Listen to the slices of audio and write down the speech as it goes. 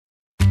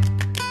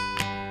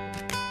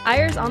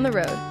Eyres on the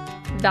Road,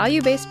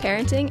 value-based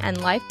parenting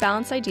and life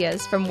balance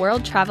ideas from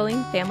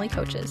world-traveling family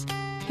coaches.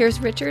 Here's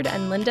Richard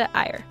and Linda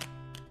Eyre.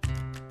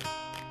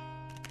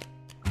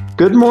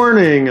 Good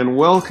morning and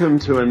welcome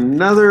to yet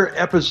another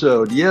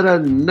episode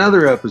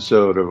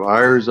of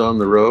Eyres on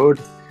the Road.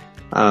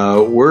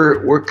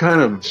 We're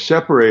kind of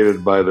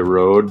separated by the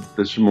road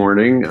this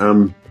morning.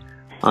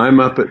 I'm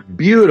up at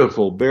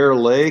beautiful Bear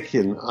Lake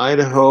in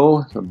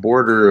Idaho, the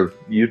border of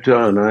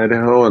Utah and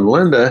Idaho, and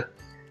Linda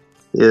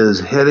is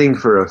heading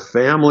for a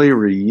family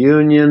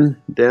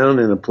reunion down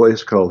in a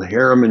place called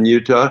Harriman,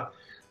 Utah.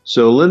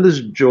 So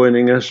Linda's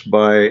joining us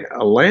by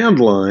a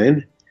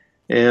landline,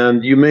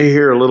 and you may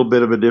hear a little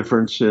bit of a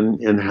difference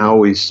in how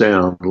we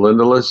sound.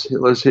 Linda,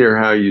 let's hear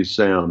how you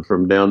sound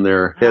from down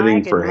there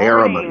heading for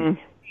Harriman.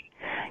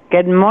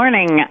 Good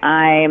morning.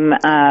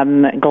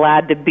 I'm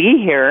glad to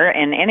be here.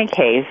 In any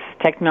case,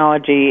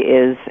 technology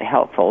is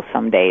helpful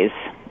some days.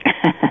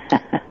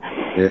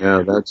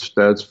 Yeah,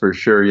 that's for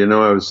sure. You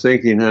know, I was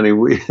thinking, honey,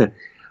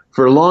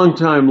 for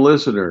longtime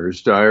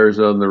listeners to Eyres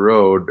on the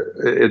Road,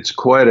 it's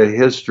quite a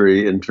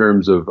history in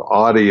terms of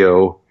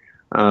audio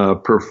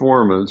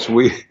performance.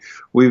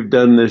 We've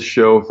done this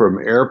show from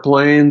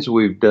airplanes.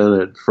 We've done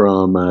it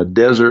from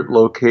desert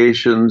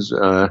locations.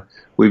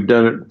 We've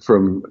done it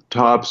from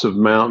tops of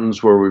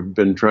mountains where we've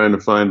been trying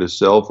to find a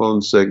cell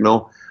phone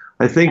signal.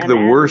 I think the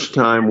worst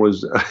time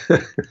was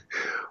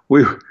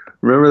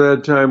remember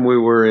that time we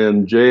were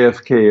in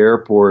JFK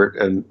Airport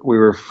and we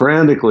were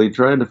frantically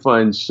trying to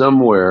find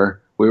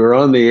somewhere. We were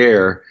on the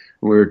air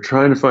and we were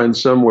trying to find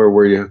somewhere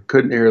where you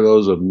couldn't hear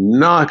those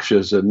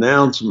obnoxious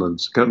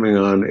announcements coming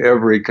on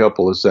every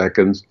couple of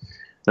seconds.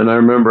 And I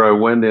remember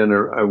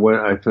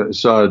I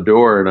saw a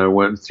door and I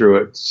went through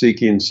it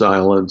seeking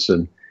silence,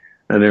 and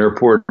an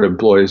airport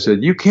employee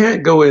said, "You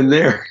can't go in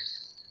there."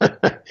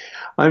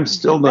 I'm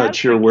still not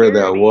sure where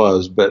that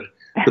was, but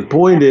the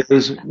point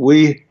is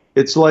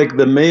it's like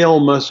the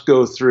mail must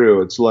go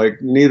through. It's like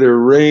neither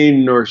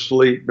rain nor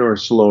sleet nor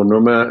snow.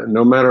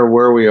 No matter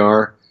where we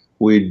are,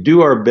 we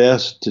do our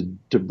best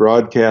to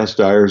broadcast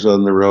Eyres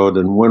on the Road.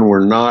 And when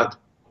we're not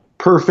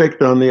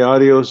perfect on the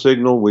audio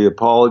signal, we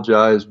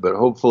apologize. But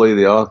hopefully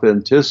the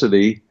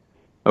authenticity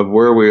of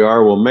where we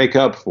are will make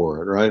up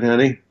for it. Right,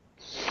 honey?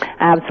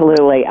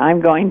 Absolutely.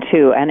 I'm going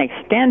to an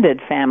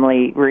extended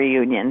family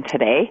reunion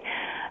today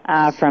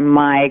from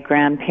my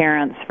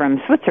grandparents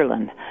from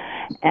Switzerland.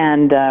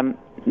 And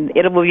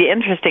it'll be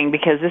interesting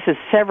because this is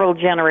several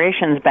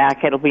generations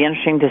back. It'll be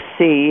interesting to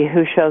see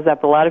who shows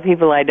up. A lot of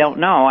people I don't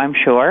know, I'm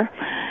sure,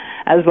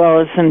 as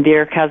well as some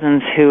dear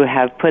cousins who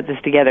have put this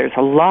together. It's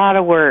a lot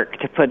of work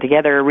to put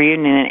together a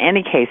reunion in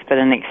any case, but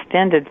an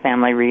extended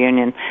family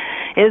reunion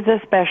is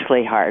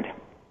especially hard.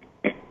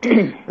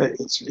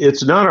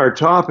 It's not our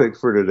topic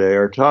for today.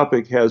 Our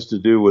topic has to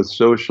do with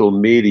social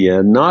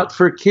media, not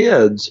for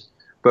kids,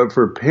 but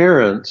for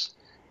parents.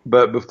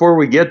 But before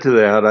we get to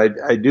that,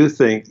 I do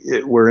think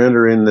we're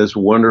entering this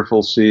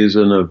wonderful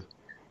season of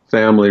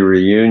family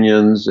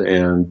reunions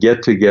and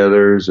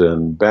get-togethers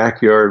and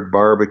backyard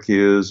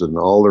barbecues and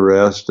all the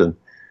rest. And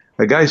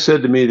a guy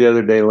said to me the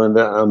other day,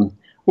 Linda,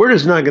 we're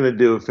just not going to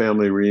do a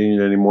family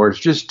reunion anymore. It's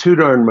just too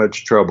darn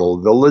much trouble.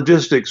 The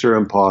logistics are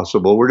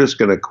impossible. We're just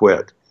going to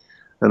quit.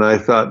 And I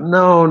thought,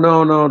 no,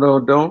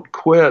 don't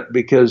quit,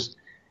 because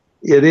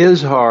it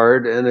is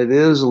hard and it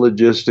is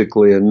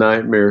logistically a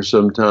nightmare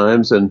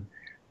sometimes. And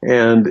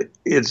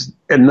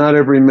not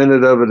every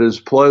minute of it is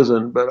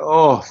pleasant, but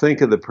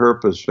think of the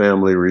purpose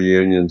family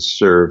reunions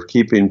serve,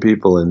 keeping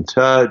people in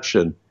touch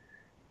and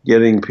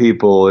getting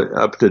people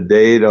up to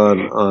date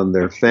on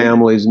their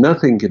families.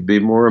 Nothing could be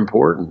more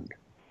important.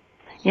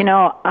 You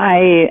know,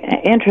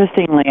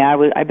 interestingly,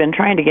 I've been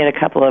trying to get a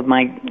couple of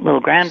my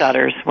little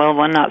granddaughters, well,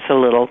 one not so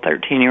little,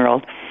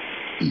 13-year-old,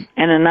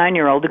 and a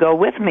 9-year-old, to go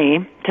with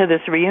me to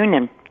this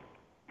reunion.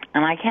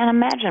 And I can't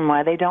imagine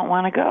why they don't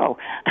want to go.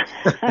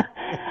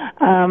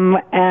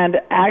 And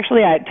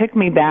actually, it took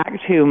me back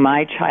to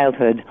my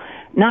childhood.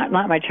 Not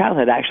my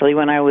childhood, actually.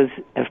 When I was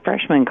a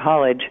freshman in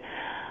college,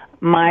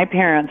 my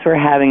parents were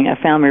having a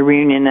family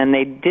reunion, and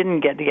they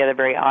didn't get together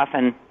very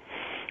often,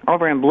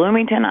 over in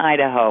Bloomington,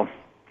 Idaho.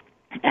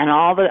 And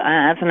all the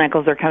aunts and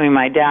uncles are coming.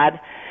 My dad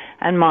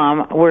and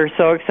mom were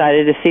so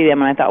excited to see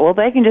them. And I thought, well,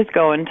 they can just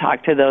go and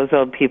talk to those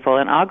old people,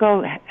 and I'll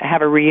go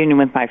have a reunion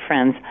with my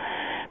friends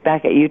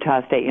back at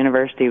Utah State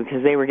University,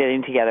 because they were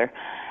getting together.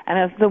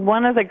 And it's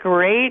one of the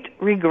great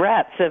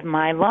regrets of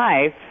my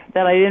life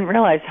that I didn't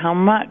realize how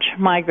much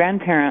my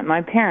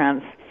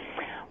parents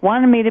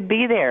wanted me to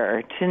be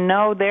there, to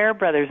know their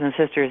brothers and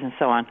sisters and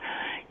so on.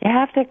 You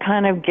have to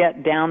kind of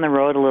get down the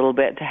road a little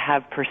bit to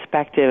have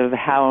perspective of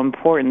how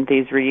important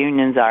these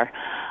reunions are.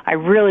 I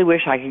really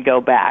wish I could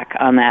go back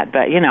on that,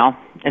 but,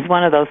 it's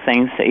one of those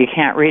things that you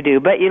can't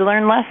redo, but you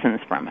learn lessons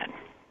from it.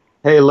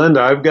 Hey,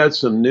 Linda, I've got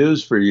some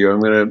news for you.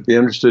 I'm going to be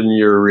interested in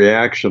your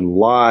reaction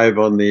live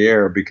on the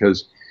air,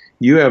 because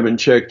you haven't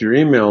checked your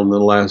email in the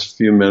last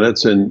few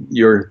minutes, and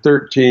your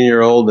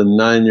 13-year-old and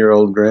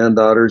 9-year-old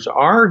granddaughters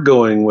are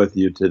going with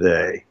you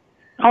today.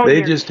 Oh, They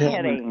you're just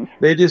kidding.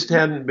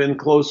 hadn't been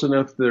close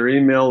enough to their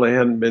email. They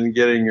hadn't been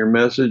getting your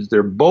message.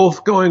 They're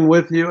both going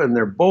with you, and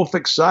they're both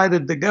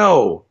excited to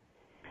go.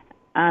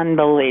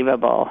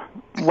 Unbelievable.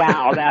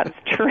 Wow, that's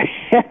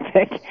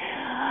terrific.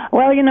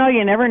 Well, you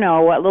never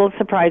know what little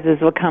surprises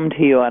will come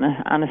to you on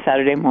a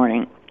Saturday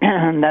morning.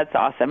 That's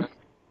awesome.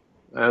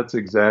 That's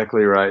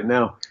exactly right.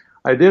 Now,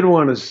 I did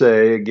want to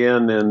say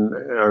again in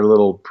our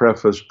little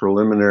preface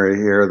preliminary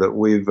here that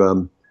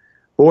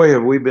boy,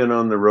 have we been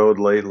on the road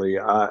lately.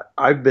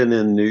 I've been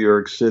in New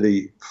York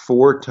City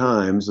 4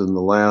 times in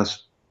the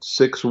last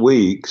 6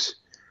 weeks.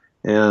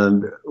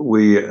 And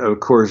we,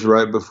 of course,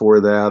 right before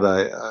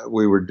that,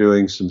 we were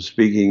doing some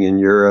speaking in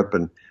Europe,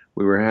 and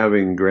we were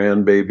having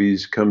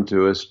grandbabies come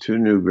to us, 2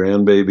 new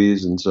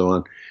grandbabies and so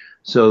on.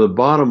 So the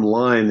bottom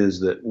line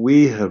is that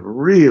we have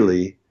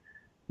really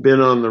been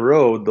on the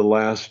road the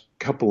last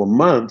couple of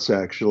months,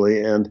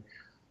 actually. And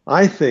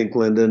I think,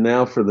 Linda,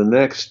 now for the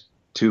next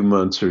 2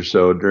 months or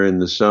so during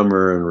the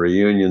summer and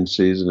reunion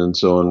season and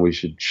so on, we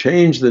should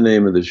change the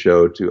name of the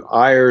show to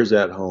Eyres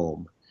at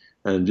Home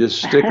and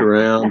just stick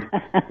around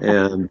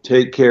and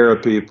take care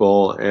of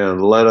people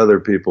and let other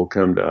people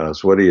come to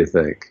us. What do you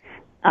think?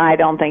 I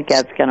don't think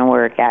that's going to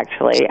work,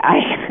 actually.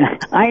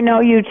 I know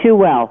you too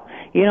well.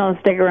 You don't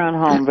stick around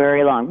home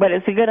very long, but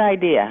it's a good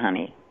idea,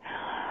 honey.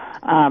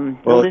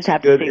 We'll just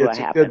have to see what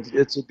happens.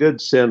 It's a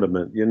good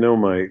sentiment.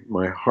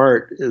 My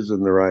heart is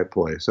in the right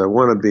place. I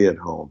want to be at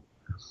home.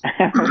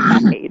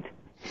 Right.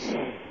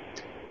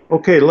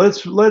 Okay,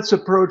 let's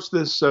approach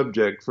this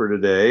subject for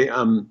today.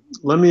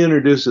 Let me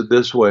introduce it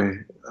this way,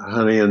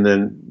 honey, and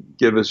then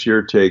give us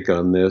your take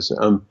on this.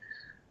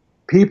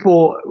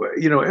 People,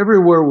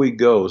 everywhere we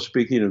go,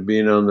 speaking of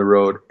being on the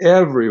road,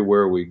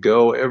 everywhere we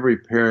go, every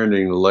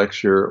parenting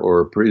lecture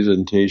or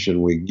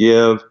presentation we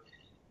give,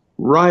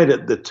 right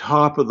at the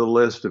top of the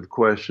list of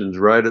questions,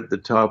 right at the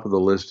top of the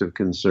list of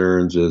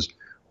concerns is,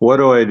 what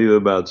do I do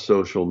about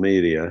social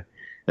media?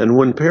 And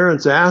when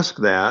parents ask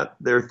that,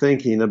 they're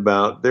thinking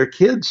about their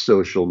kids'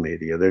 social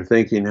media. They're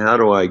thinking, how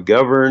do I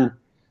govern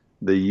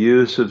the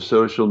use of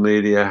social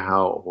media?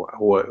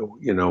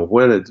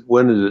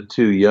 When is it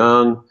too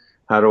young?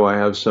 How do I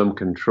have some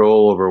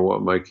control over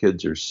what my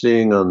kids are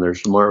seeing on their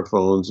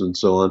smartphones and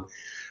so on?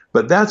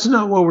 But that's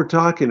not what we're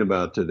talking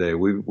about today.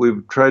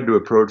 We've tried to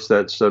approach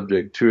that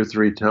subject 2 or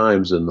 3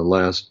 times in the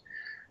last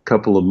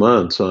couple of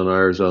months on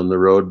Eyres on the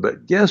Road.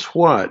 But guess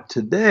what?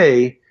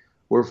 Today,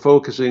 we're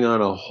focusing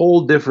on a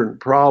whole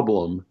different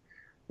problem,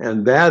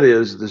 and that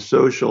is the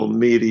social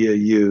media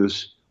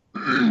use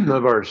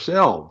of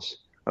ourselves,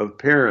 of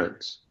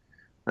parents.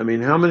 I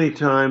mean, how many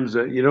times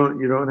you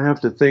don't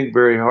have to think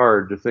very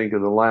hard to think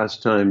of the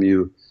last time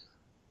you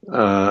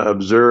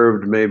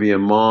observed maybe a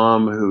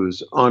mom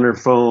who's on her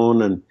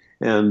phone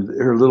and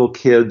her little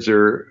kids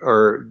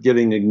are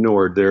getting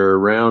ignored. They're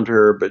around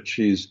her, but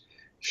she's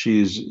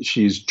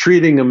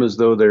treating them as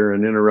though they're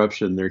an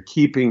interruption. They're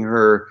keeping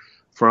her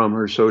from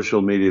her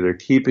social media. They're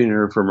keeping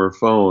her from her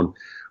phone,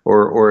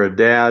 or a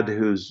dad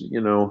who's,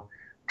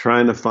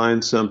 trying to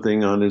find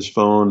something on his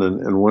phone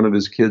and one of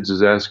his kids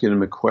is asking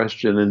him a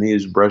question and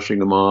he's brushing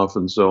them off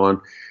and so on.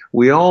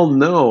 We all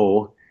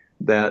know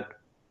that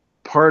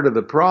part of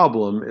the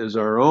problem is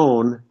our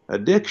own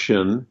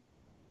addiction.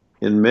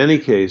 In many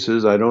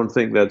cases, I don't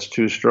think that's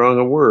too strong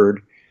a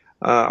word,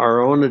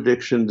 our own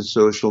addiction to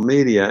social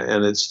media,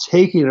 and it's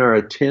taking our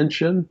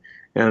attention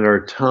and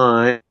our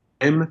time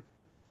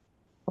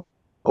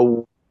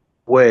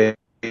away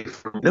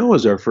from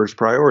is our first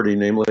priority,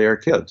 namely our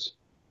kids.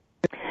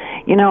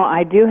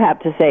 I do have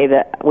to say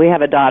that we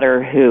have a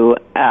daughter who,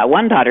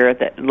 one daughter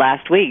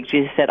last week,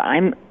 she said,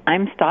 I'm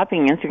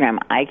stopping Instagram.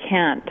 I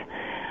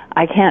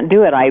can't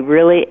do it. I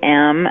really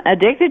am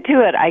addicted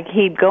to it. I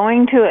keep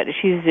going to it.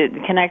 She's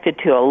connected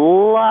to a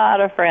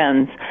lot of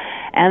friends.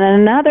 And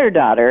another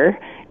daughter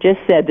just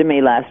said to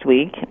me last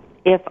week,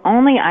 if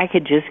only I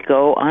could just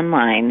go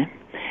online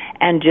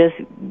and just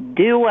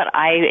do what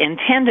I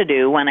intend to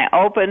do when I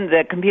open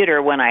the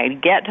computer, when I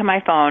get to my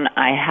phone,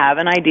 I have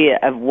an idea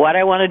of what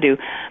I want to do,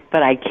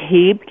 but I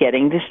keep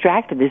getting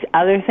distracted. These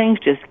other things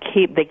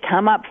they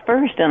come up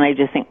first, and I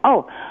just think,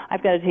 oh,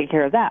 I've got to take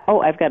care of that. Oh,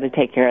 I've got to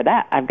take care of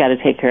that. I've got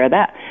to take care of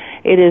that.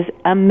 It is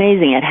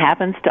amazing. It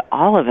happens to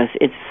all of us.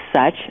 It's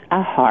such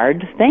a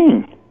hard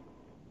thing.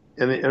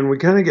 And we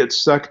kind of get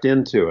sucked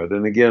into it.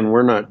 And again,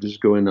 we're not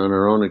just going on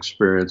our own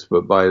experience,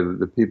 but by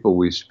the people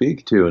we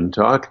speak to and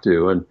talk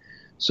to. And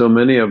so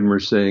many of them are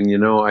saying,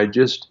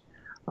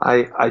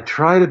 I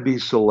try to be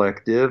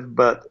selective,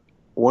 but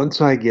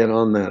once I get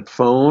on that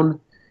phone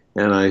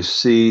and I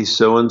see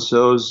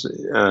so-and-so's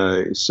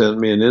sent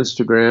me an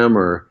Instagram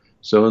or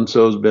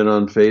so-and-so's been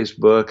on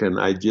Facebook, and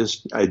I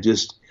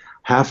just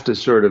have to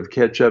sort of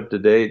catch up to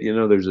date.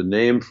 There's a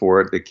name for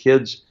it. The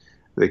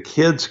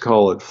kids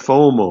call it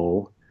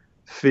FOMO,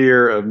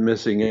 fear of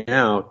missing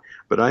out.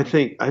 But I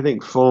think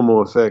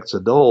FOMO affects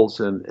adults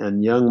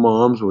and young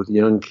moms with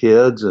young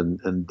kids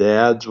and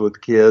dads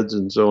with kids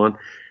and so on,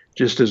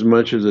 just as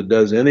much as it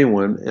does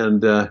anyone.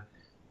 And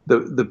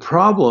The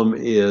problem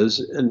is,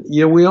 and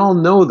we all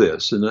know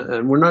this,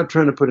 and we're not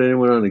trying to put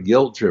anyone on a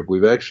guilt trip.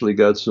 We've actually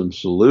got some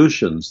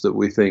solutions that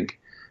we think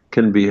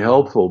can be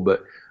helpful,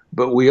 but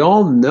we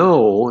all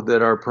know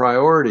that our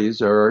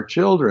priorities are our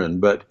children.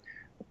 But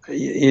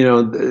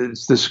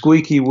it's the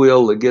squeaky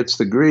wheel that gets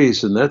the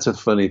grease, and that's a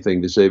funny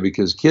thing to say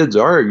because kids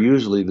are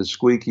usually the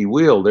squeaky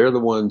wheel. They're the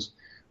ones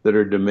that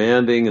are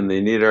demanding and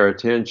they need our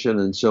attention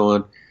and so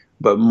on.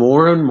 But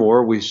more and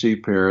more we see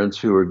parents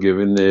who are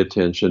giving the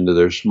attention to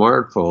their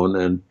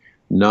smartphone and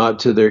not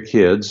to their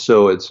kids.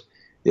 So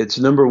it's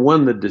number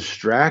one, the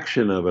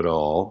distraction of it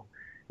all.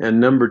 And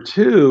number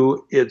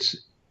two, it's,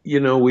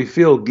 we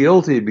feel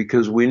guilty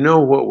because we know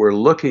what we're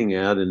looking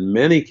at in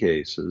many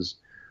cases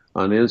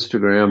on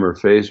Instagram or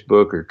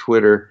Facebook or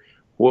Twitter.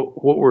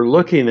 What we're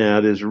looking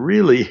at is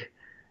really,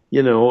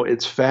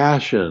 it's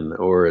fashion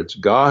or it's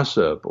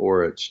gossip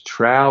or it's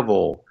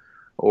travel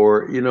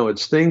or,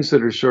 it's things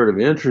that are sort of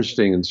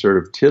interesting and sort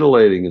of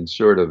titillating and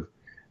sort of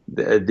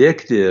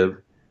addictive,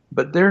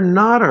 but they're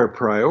not our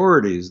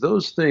priorities.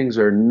 Those things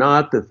are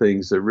not the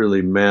things that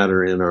really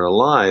matter in our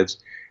lives.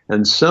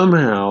 And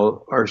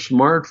somehow our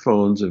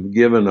smartphones have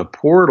given a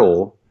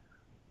portal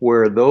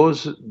where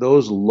those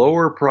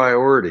lower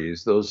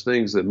priorities, those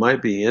things that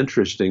might be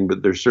interesting,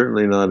 but they're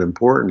certainly not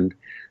important,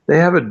 they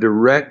have a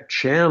direct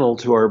channel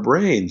to our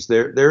brains.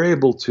 They're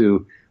able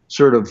to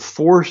sort of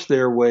force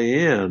their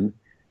way in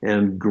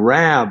and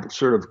grab,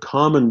 sort of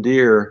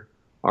commandeer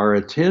our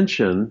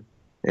attention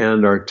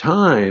and our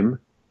time,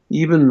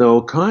 even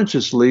though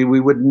consciously we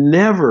would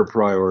never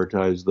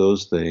prioritize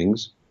those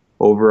things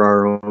over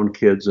our own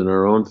kids and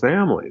our own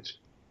families.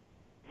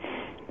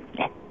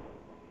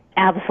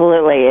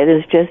 Absolutely. It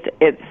is just,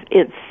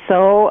 it's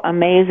so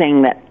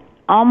amazing that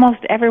almost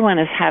everyone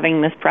is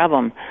having this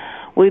problem.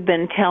 We've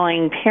been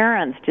telling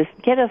parents, just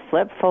get a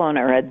flip phone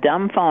or a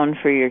dumb phone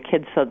for your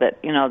kids so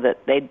that, that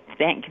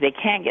they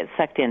can't get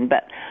sucked in.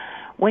 But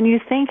when you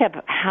think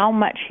of how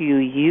much you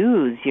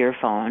use your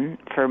phone,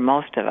 for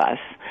most of us,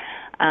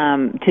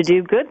 to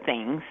do good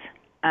things,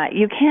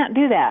 you can't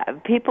do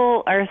that.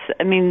 People are,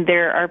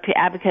 there are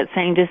advocates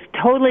saying just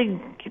totally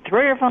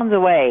throw your phones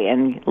away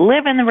and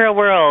live in the real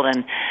world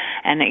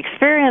and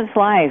experience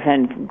life,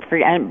 and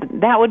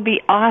that would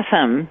be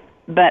awesome.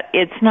 But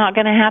it's not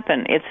going to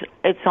happen.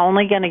 It's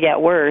only going to get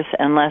worse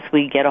unless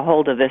we get a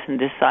hold of this and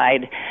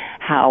decide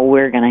how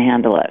we're going to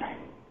handle it.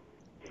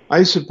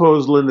 I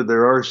suppose, Linda,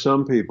 there are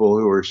some people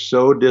who are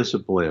so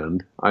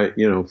disciplined.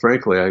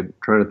 Frankly, I'm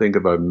trying to think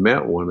if I've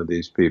met one of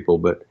these people,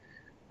 but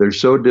they're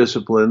so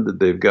disciplined that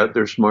they've got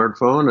their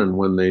smartphone, and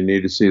when they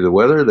need to see the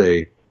weather,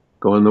 they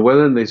go on the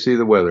weather and they see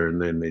the weather,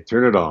 and then they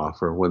turn it off.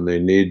 Or when they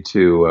need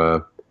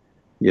to,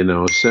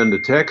 send a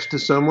text to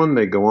someone,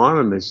 they go on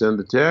and they send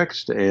a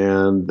text,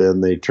 and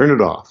then they turn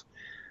it off.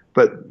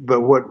 But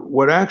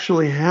what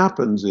actually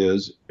happens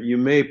is you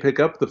may pick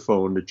up the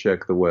phone to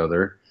check the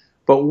weather,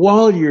 but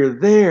while you're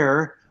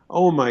there,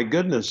 oh my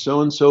goodness,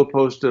 so-and-so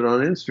posted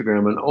on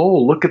Instagram, and oh,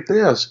 look at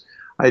this.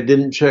 I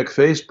didn't check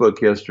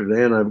Facebook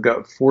yesterday, and I've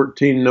got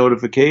 14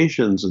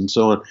 notifications and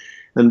so on.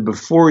 And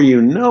before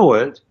you know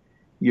it,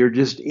 you're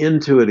just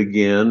into it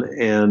again,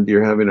 and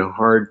you're having a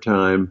hard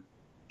time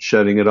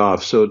shutting it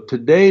off. So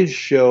today's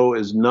show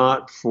is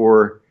not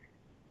for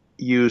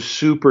you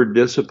super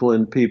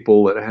disciplined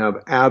people that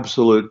have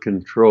absolute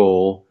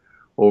control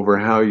over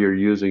how you're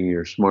using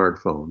your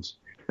smartphones.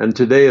 And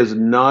today is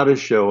not a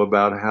show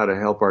about how to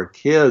help our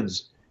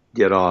kids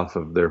get off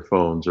of their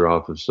phones or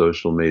off of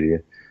social media.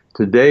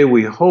 Today,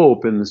 we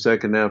hope in the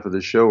second half of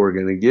the show, we're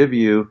going to give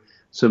you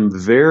some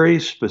very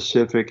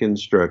specific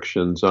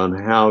instructions on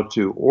how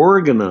to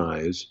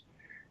organize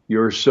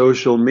your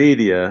social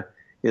media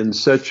in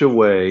such a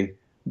way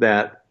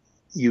that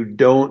you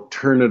don't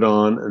turn it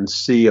on and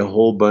see a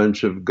whole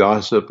bunch of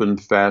gossip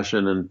and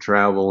fashion and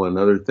travel and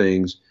other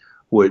things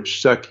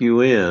which suck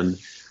you in.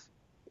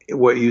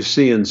 What you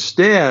see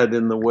instead,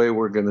 in the way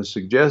we're going to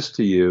suggest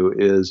to you,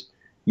 is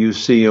you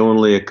see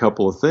only a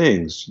couple of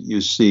things.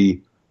 You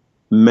see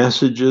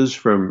messages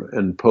from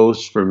and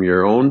posts from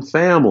your own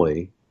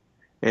family,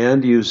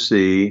 and you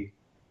see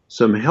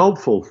some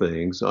helpful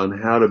things on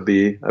how to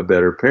be a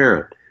better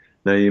parent.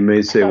 Now you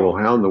may say, well,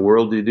 how in the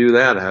world do you do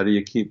that? How do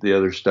you keep the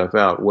other stuff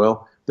out?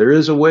 Well, there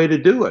is a way to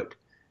do it.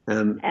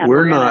 And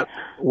we're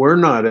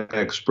not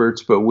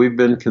experts, but we've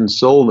been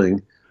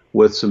consulting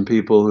with some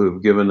people who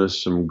have given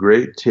us some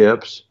great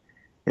tips,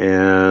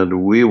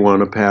 and we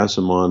want to pass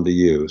them on to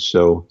you.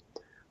 So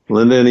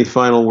Linda, any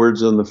final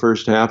words on the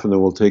first half, and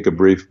then we'll take a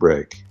brief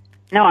break.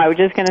 No, I was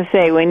just going to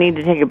say we need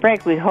to take a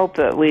break. We hope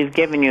that we've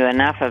given you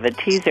enough of a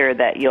teaser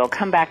that you'll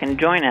come back and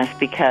join us,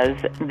 because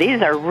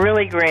these are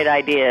really great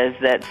ideas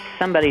that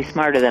somebody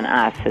smarter than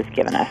us has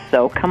given us.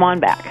 So come on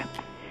back.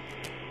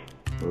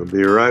 We'll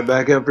be right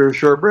back after a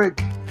short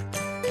break.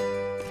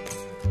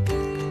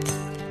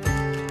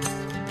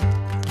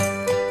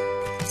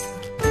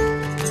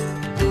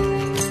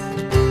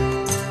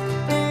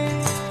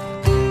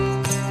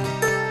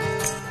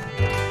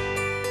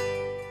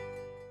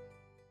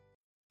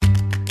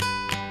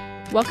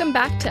 Welcome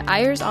back to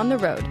Eyres on the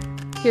Road.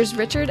 Here's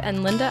Richard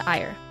and Linda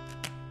Eyre.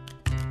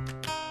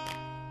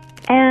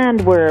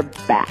 And we're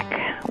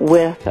back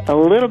with a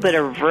little bit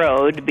of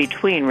road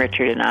between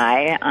Richard and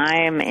I.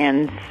 I'm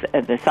in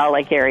the Salt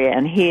Lake area,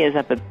 and he is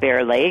up at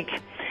Bear Lake,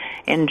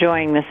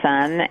 enjoying the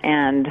sun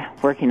and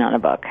working on a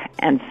book.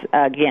 And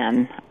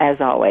again,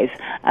 as always.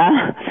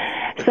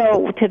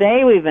 So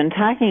today we've been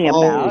talking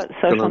about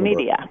social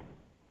media.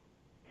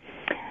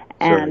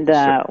 And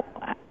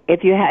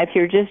if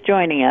you're just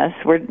joining us,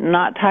 we're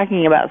not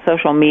talking about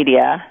social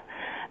media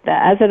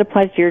as it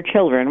applies to your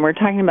children. We're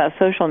talking about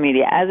social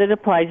media as it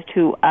applies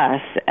to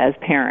us as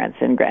parents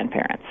and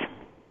grandparents.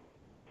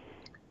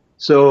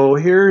 So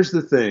here's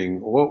the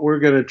thing. What we're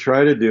going to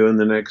try to do in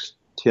the next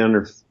 10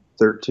 or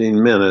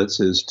 13 minutes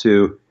is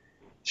to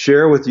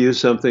share with you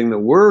something that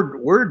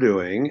we're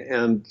doing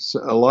and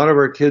a lot of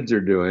our kids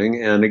are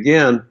doing. And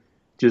again,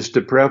 just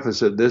to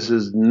preface it, this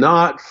is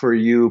not for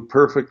you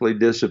perfectly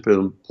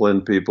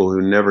disciplined people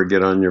who never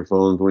get on your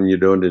phones when you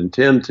don't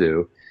intend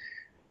to.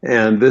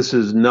 And this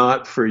is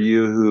not for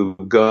you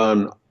who've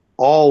gone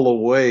all the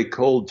way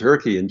cold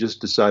turkey and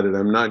just decided,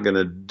 I'm not going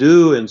to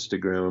do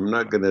Instagram, I'm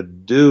not going to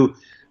do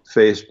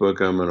Facebook,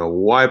 I'm going to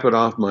wipe it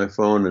off my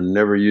phone and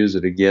never use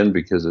it again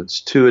because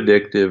it's too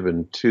addictive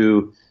and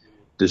too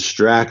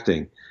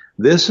distracting.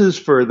 This is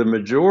for the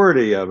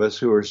majority of us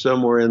who are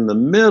somewhere in the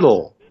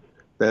middle.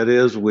 That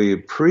is, we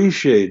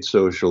appreciate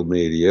social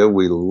media,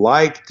 we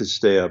like to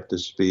stay up to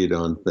speed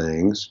on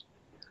things,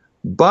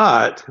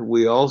 but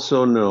we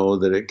also know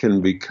that it can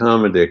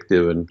become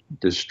addictive and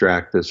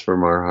distract us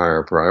from our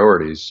higher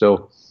priorities.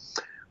 So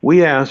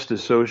we asked a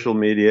social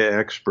media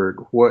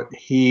expert what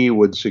he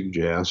would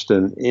suggest,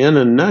 and in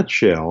a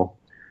nutshell,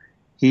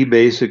 he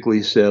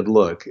basically said,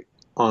 look,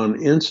 on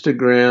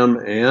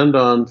Instagram and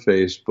on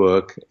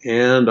Facebook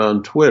and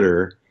on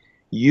Twitter,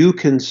 you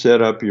can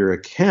set up your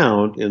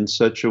account in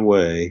such a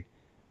way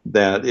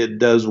that it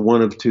does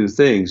one of two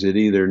things. It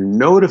either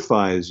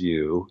notifies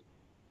you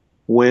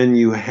when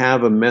you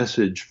have a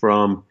message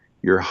from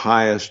your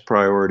highest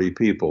priority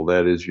people,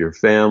 that is your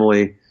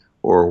family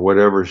or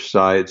whatever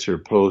sites or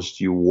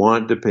posts you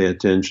want to pay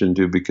attention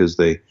to because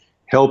they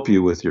help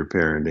you with your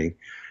parenting,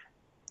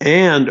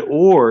 and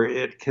or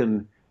it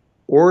can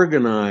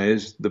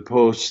organize the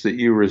posts that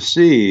you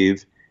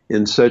receive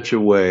in such a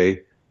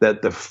way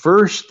that the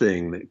first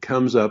thing that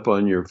comes up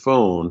on your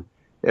phone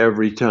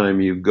every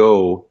time you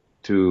go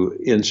to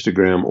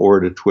Instagram or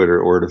to Twitter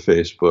or to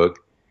Facebook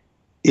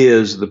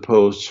is the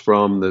posts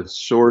from the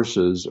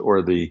sources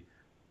or the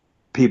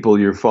people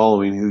you're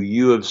following who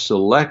you have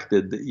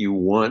selected that you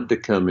want to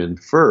come in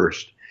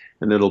first.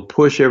 And it'll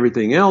push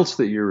everything else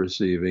that you're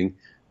receiving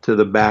to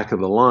the back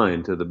of the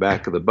line, to the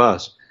back of the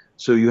bus.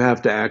 So you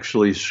have to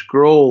actually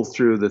scroll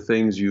through the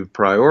things you've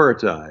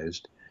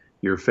prioritized,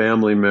 your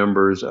family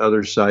members,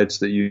 other sites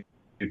that you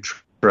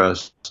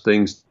trust,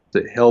 things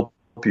that help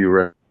you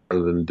rather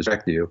than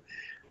distract you.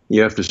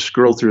 You have to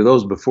scroll through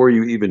those before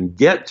you even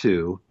get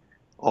to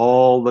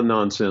all the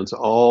nonsense,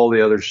 all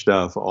the other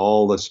stuff,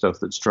 all the stuff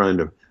that's trying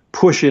to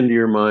push into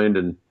your mind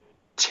and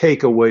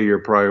take away your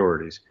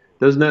priorities.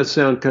 Doesn't that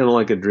sound kind of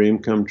like a dream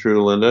come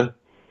true, Linda?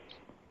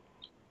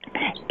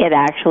 It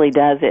actually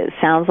does. It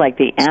sounds like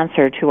the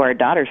answer to our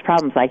daughter's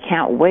problems. I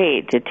can't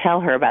wait to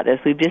tell her about this.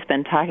 We've just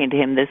been talking to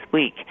him this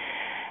week.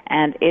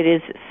 And it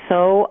is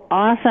so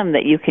awesome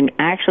that you can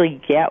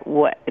actually get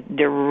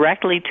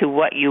directly to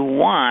what you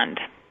want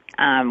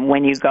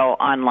when you go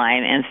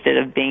online instead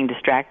of being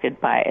distracted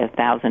by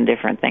 1,000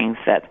 different things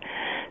that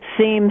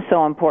seem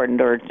so important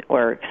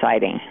or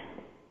exciting.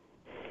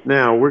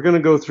 Now, we're going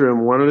to go through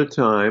them one at a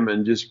time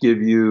and just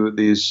give you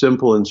these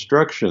simple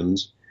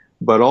instructions.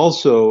 But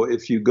also,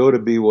 if you go to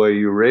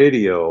BYU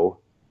Radio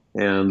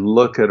and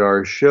look at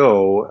our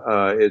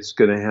show, it's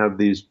going to have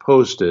these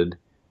posted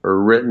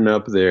or written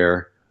up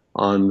there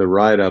on the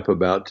write-up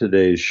about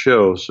today's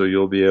show, so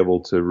you'll be able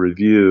to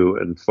review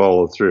and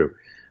follow through.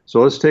 So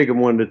let's take them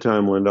one at a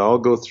time, Linda. I'll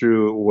go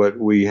through what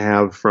we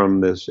have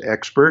from this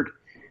expert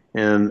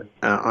and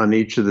on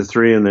each of the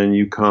three, and then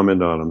you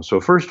comment on them. So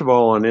first of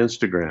all, on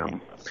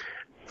Instagram.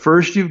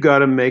 First, you've got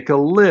to make a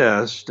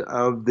list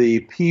of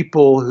the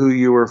people who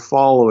you are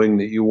following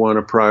that you want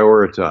to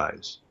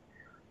prioritize.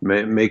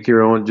 Make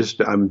your own.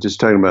 I'm just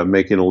talking about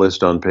making a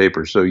list on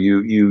paper. So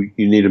you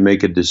need to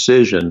make a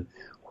decision.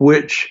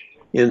 Which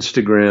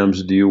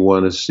Instagrams do you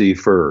want to see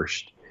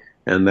first?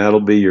 And that'll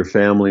be your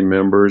family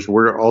members.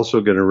 We're also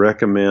going to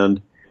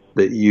recommend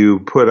that you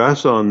put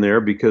us on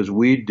there because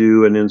we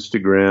do an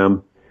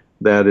Instagram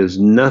that is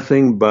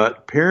nothing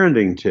but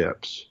parenting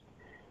tips.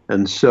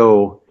 And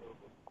so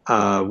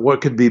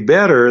what could be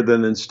better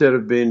than instead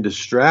of being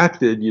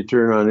distracted, you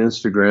turn on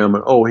Instagram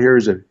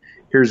and,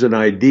 here's an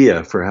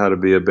idea for how to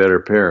be a better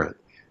parent.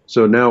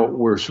 So now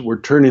we're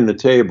turning the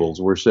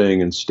tables. We're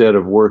saying instead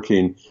of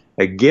working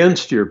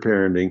against your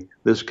parenting,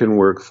 this can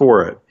work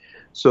for it.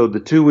 So the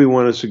two we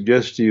want to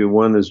suggest to you,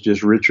 one is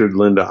just Richard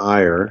Linda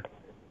Eyre.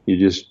 You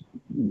just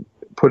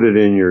put it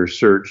in your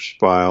search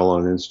file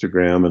on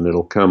Instagram and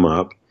it'll come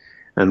up.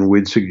 And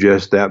we'd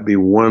suggest that be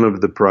one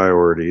of the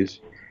priorities.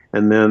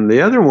 And then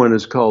the other one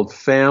is called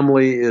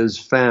Family is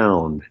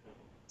Found.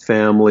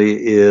 Family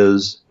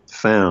is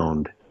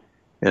Found.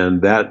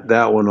 And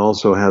that one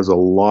also has a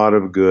lot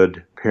of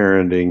good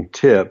parenting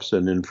tips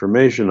and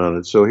information on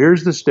it. So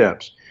here's the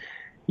steps.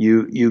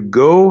 You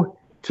go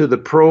to the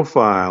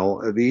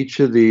profile of each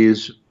of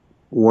these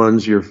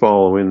ones you're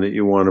following that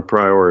you want to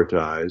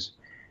prioritize.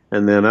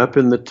 And then up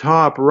in the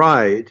top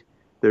right,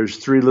 there's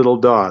 3 little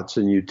dots,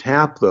 and you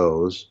tap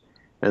those,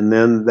 and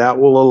then that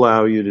will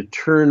allow you to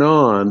turn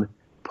on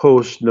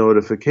post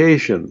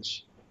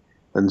notifications.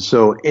 And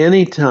so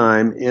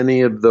anytime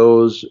any of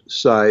those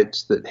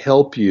sites that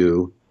help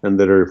you and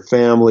that are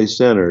family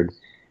centered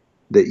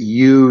that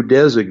you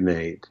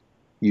designate,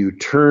 you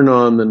turn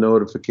on the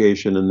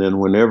notification, and then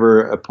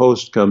whenever a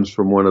post comes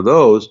from one of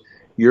those,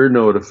 you're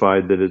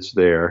notified that it's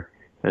there,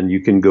 and you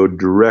can go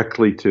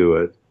directly to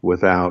it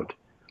without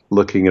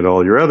looking at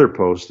all your other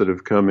posts that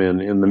have come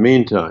in the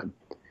meantime.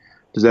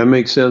 Does that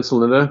make sense,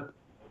 Linda?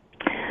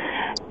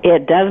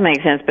 It does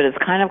make sense, but it's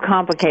kind of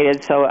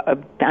complicated. So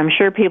I'm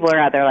sure people are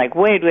out there like,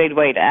 wait.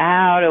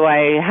 How do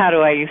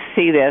I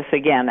see this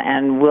again?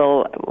 And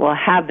we'll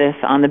have this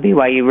on the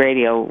BYU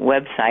Radio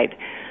website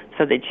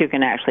so that you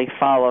can actually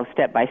follow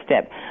step by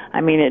step.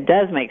 I mean, it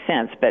does make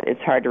sense, but it's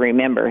hard to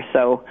remember.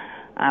 So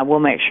we'll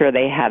make sure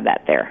they have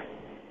that there.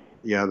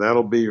 Yeah,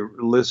 that'll be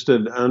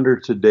listed under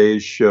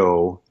today's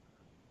show,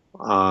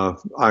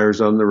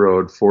 Eyres on the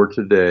Road for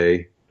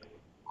today,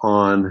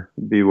 on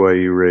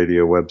BYU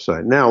Radio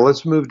website. Now,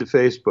 let's move to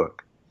Facebook.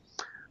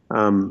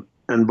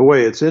 And boy,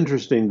 it's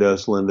interesting to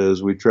us, Linda,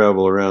 as we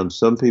travel around.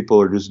 Some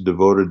people are just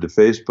devoted to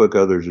Facebook,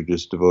 others are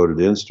just devoted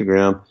to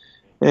Instagram,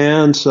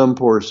 and some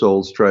poor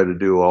souls try to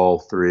do all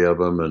 3 of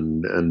them,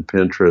 and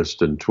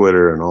Pinterest and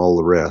Twitter and all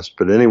the rest.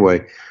 But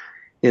anyway,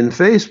 in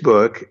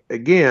Facebook,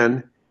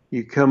 again,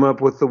 you come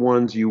up with the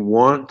ones you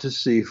want to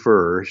see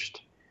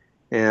first.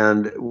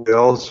 And we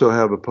also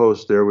have a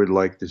post there we'd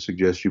like to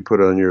suggest you put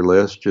on your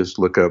list. Just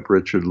look up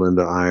Richard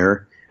Linda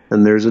Eyre.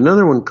 And there's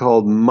another one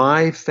called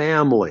My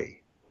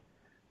Family.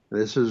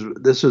 This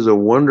is a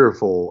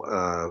wonderful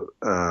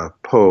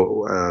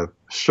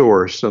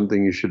source,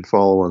 something you should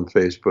follow on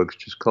Facebook.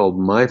 It's just called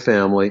My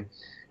Family.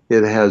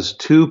 It has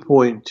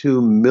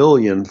 2.2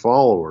 million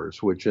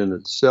followers, which in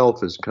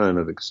itself is kind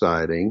of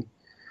exciting.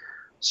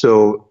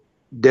 So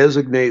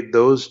designate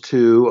those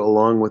 2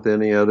 along with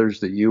any others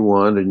that you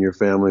want and your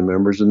family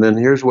members. And then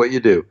here's what you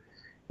do.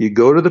 You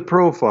go to the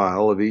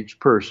profile of each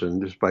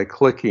person just by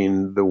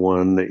clicking the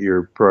one that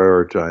you're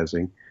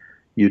prioritizing.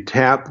 You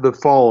tap the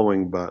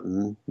following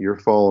button. You're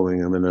following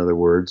them, in other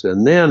words.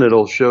 And then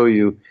it'll show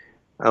you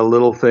a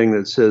little thing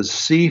that says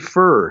See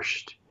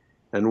First.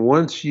 And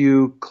once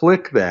you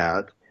click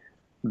that,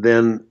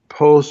 then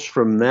posts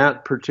from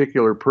that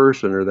particular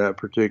person or that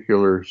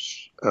particular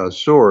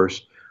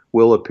source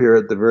will appear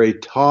at the very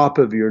top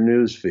of your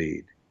news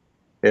feed.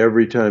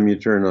 Every time you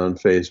turn on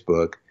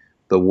Facebook,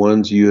 the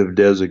ones you have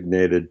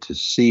designated to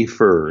see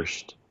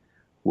first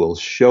will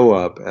show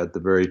up at the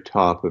very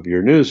top of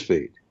your news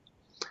feed.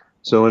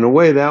 So in a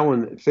way, that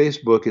one,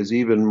 Facebook is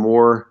even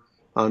more.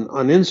 On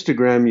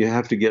Instagram, you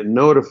have to get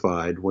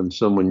notified when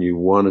someone you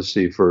want to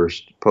see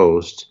first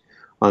posts.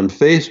 On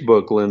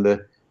Facebook,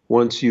 Linda,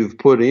 once you've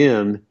put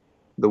in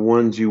the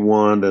ones you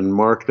want and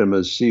mark them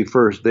as see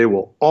first, they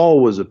will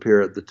always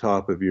appear at the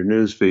top of your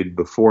newsfeed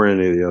before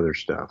any of the other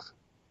stuff.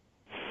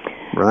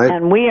 Right?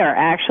 And we are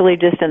actually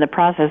just in the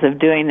process of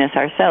doing this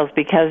ourselves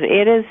because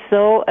it is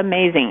so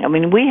amazing. I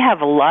mean, we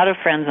have a lot of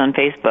friends on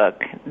Facebook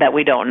that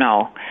we don't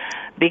know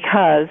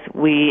because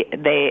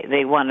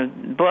they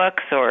wanted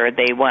books or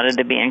they wanted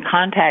to be in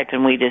contact,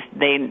 and we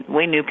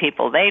knew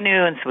people they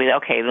knew, and so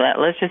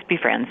let's just be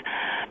friends.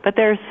 But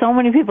there are so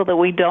many people that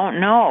we don't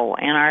know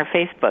in our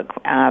Facebook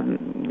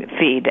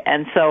feed,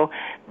 and so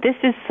this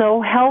is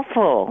so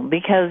helpful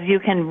because you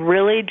can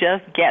really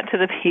just get to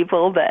the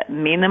people that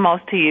mean the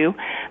most to you,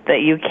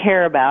 that you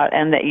care about,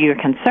 and that you're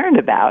concerned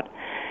about.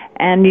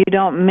 And you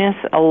don't miss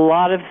a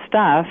lot of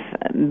stuff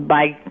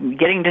by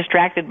getting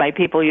distracted by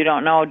people you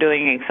don't know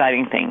doing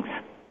exciting things.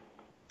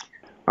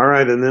 All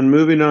right, and then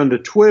moving on to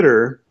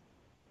Twitter,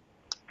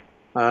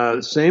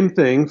 same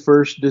thing.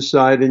 First,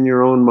 decide in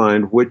your own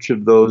mind which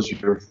of those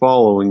you're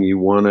following you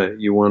want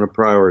to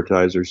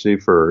prioritize or see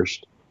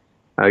first.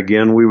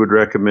 Again, we would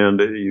recommend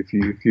if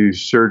you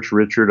search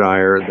Richard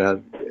Eyre,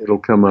 that it'll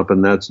come up,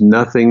 and that's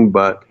nothing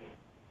but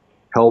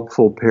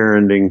helpful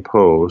parenting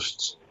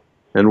posts.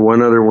 And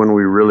one other one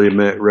we really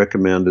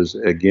recommend is,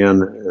 again,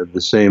 the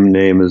same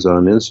name as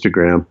on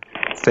Instagram,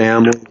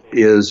 Family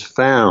is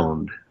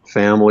Found.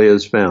 Family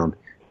is Found.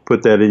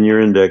 Put that in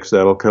your index.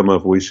 That'll come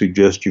up. We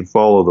suggest you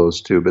follow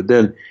those 2. But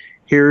then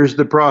here's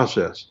the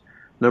process.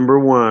 Number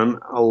 1,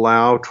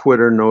 allow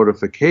Twitter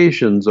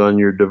notifications on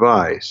your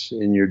device,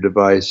 in your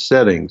device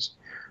settings.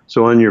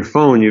 So on your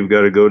phone, you've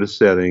got to go to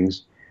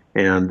Settings,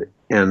 and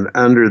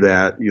under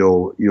that,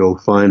 you'll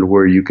find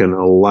where you can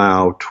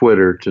allow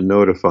Twitter to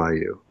notify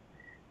you.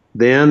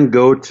 Then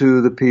go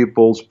to the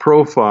people's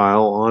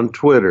profile on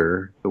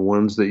Twitter, the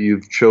ones that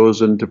you've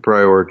chosen to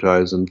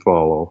prioritize and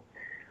follow.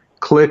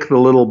 Click the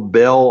little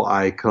bell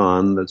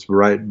icon that's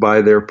right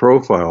by their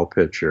profile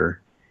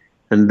picture,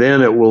 and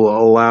then it will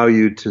allow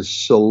you to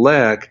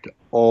select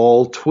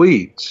all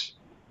tweets.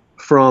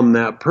 from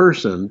that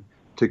person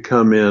to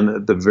come in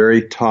at the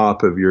very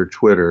top of your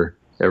Twitter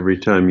every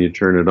time you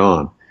turn it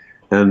on.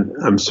 And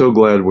I'm so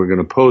glad we're going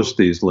to post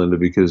these, Linda,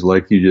 because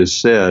like you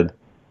just said,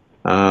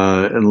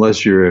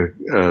 unless you're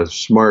a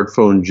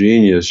smartphone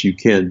genius, you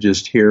can't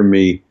just hear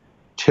me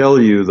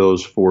tell you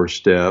those 4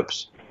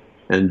 steps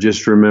and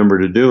just remember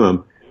to do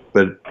them.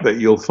 But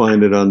you'll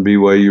find it on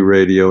BYU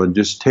Radio, and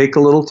just take a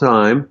little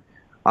time.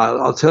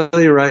 I'll tell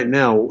you right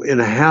now, in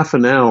a half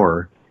an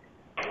hour,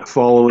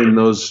 following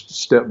those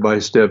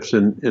step-by-step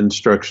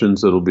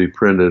instructions that'll be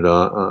printed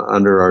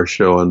under our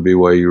show on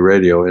BYU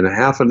Radio, in a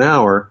half an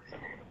hour,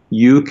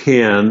 you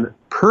can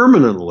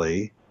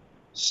permanently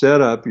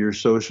set up your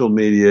social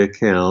media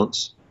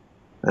accounts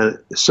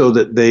so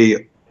that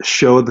they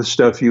show the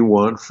stuff you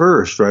want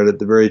first, right at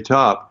the very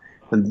top.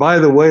 And by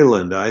the way,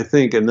 Linda, I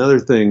think another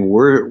thing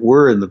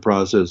we're in the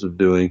process of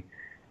doing,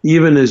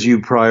 even as you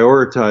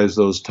prioritize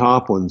those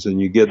top ones and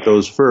you get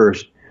those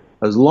first,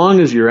 as long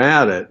as you're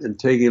at it and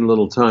taking a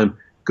little time,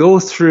 go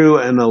through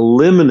and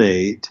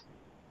eliminate,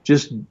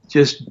 just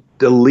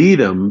delete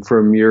them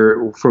from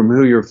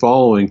who you're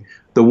following,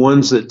 the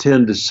ones that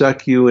tend to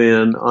suck you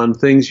in on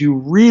things you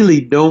really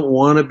don't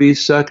want to be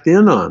sucked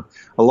in on.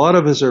 A lot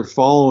of us are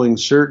following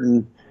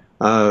certain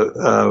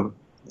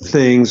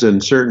things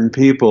and certain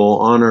people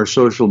on our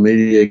social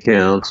media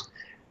accounts,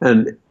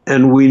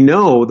 and we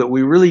know that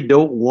we really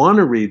don't want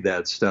to read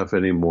that stuff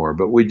anymore,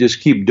 but we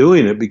just keep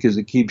doing it because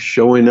it keeps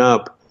showing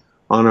up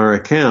on our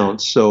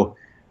accounts. So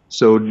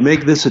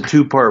make this a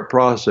 2-part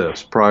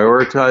process.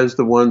 Prioritize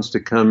the ones to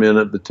come in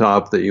at the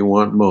top that you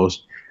want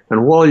most,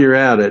 and while you're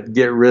at it,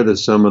 get rid of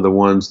some of the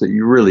ones that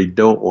you really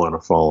don't want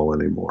to follow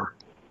anymore.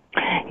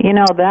 You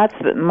know, that's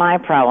my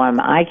problem.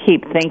 I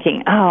keep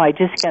thinking, I've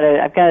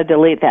got to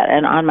delete that.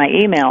 And on my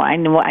email, I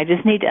know I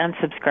just need to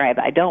unsubscribe.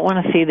 I don't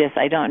want to see this.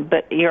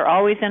 But you're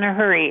always in a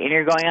hurry and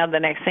you're going on to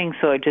the next thing,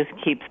 so it just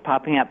keeps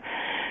popping up.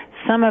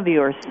 Some of you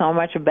are so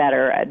much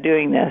better at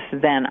doing this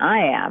than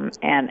I am,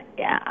 and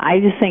I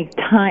just think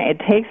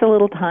it takes a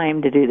little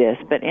time to do this,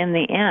 but in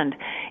the end,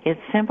 it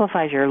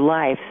simplifies your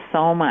life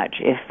so much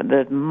if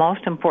the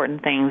most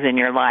important things in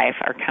your life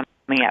are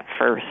coming up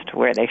first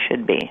where they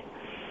should be.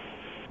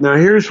 Now,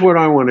 here's what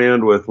I want to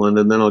end with,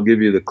 Linda, and then I'll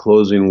give you the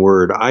closing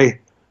word.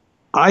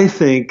 I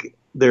think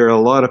there are a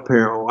lot of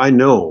parents, I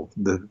know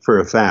for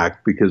a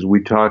fact, because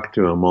we talk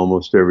to them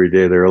almost every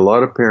day, there are a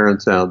lot of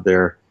parents out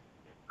there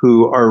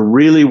who are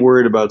really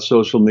worried about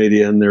social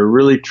media, and they're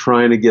really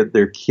trying to get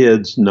their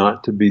kids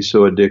not to be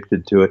so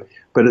addicted to it.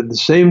 But at the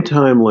same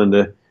time,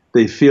 Linda,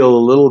 they feel a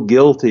little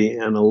guilty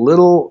and a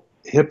little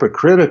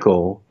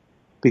hypocritical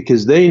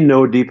because they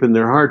know deep in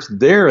their hearts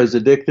they're as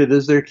addicted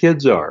as their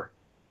kids are.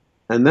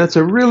 And that's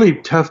a really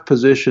tough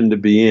position to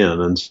be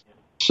in. And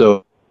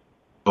so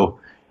I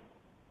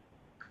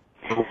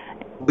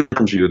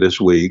challenge you this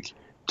week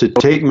to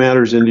take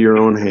matters into your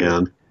own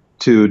hand,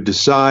 to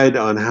decide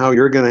on how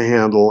you're going to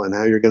handle and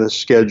how you're going to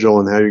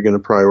schedule and how you're going to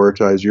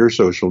prioritize your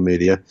social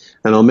media.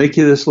 And I'll make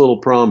you this little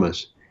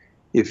promise.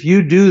 If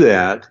you do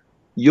that,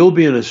 you'll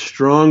be in a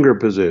stronger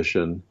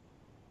position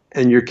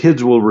and your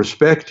kids will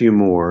respect you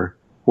more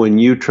when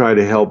you try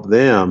to help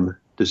them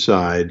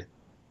decide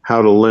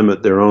how to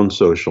limit their own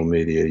social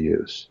media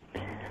use.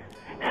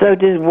 So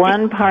just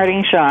one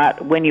parting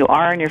shot, when you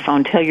are on your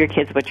phone, tell your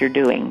kids what you're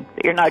doing.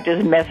 That you're not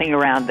just messing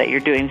around, that you're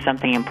doing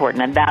something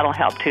important, and that'll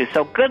help too.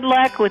 So good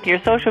luck with your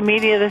social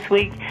media this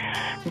week.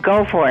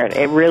 Go for it.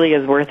 It really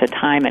is worth the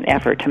time and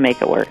effort to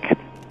make it work.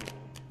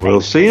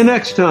 We'll see you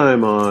next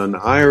time on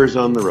Eyres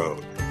on the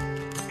Road.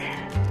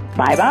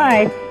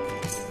 Bye-bye.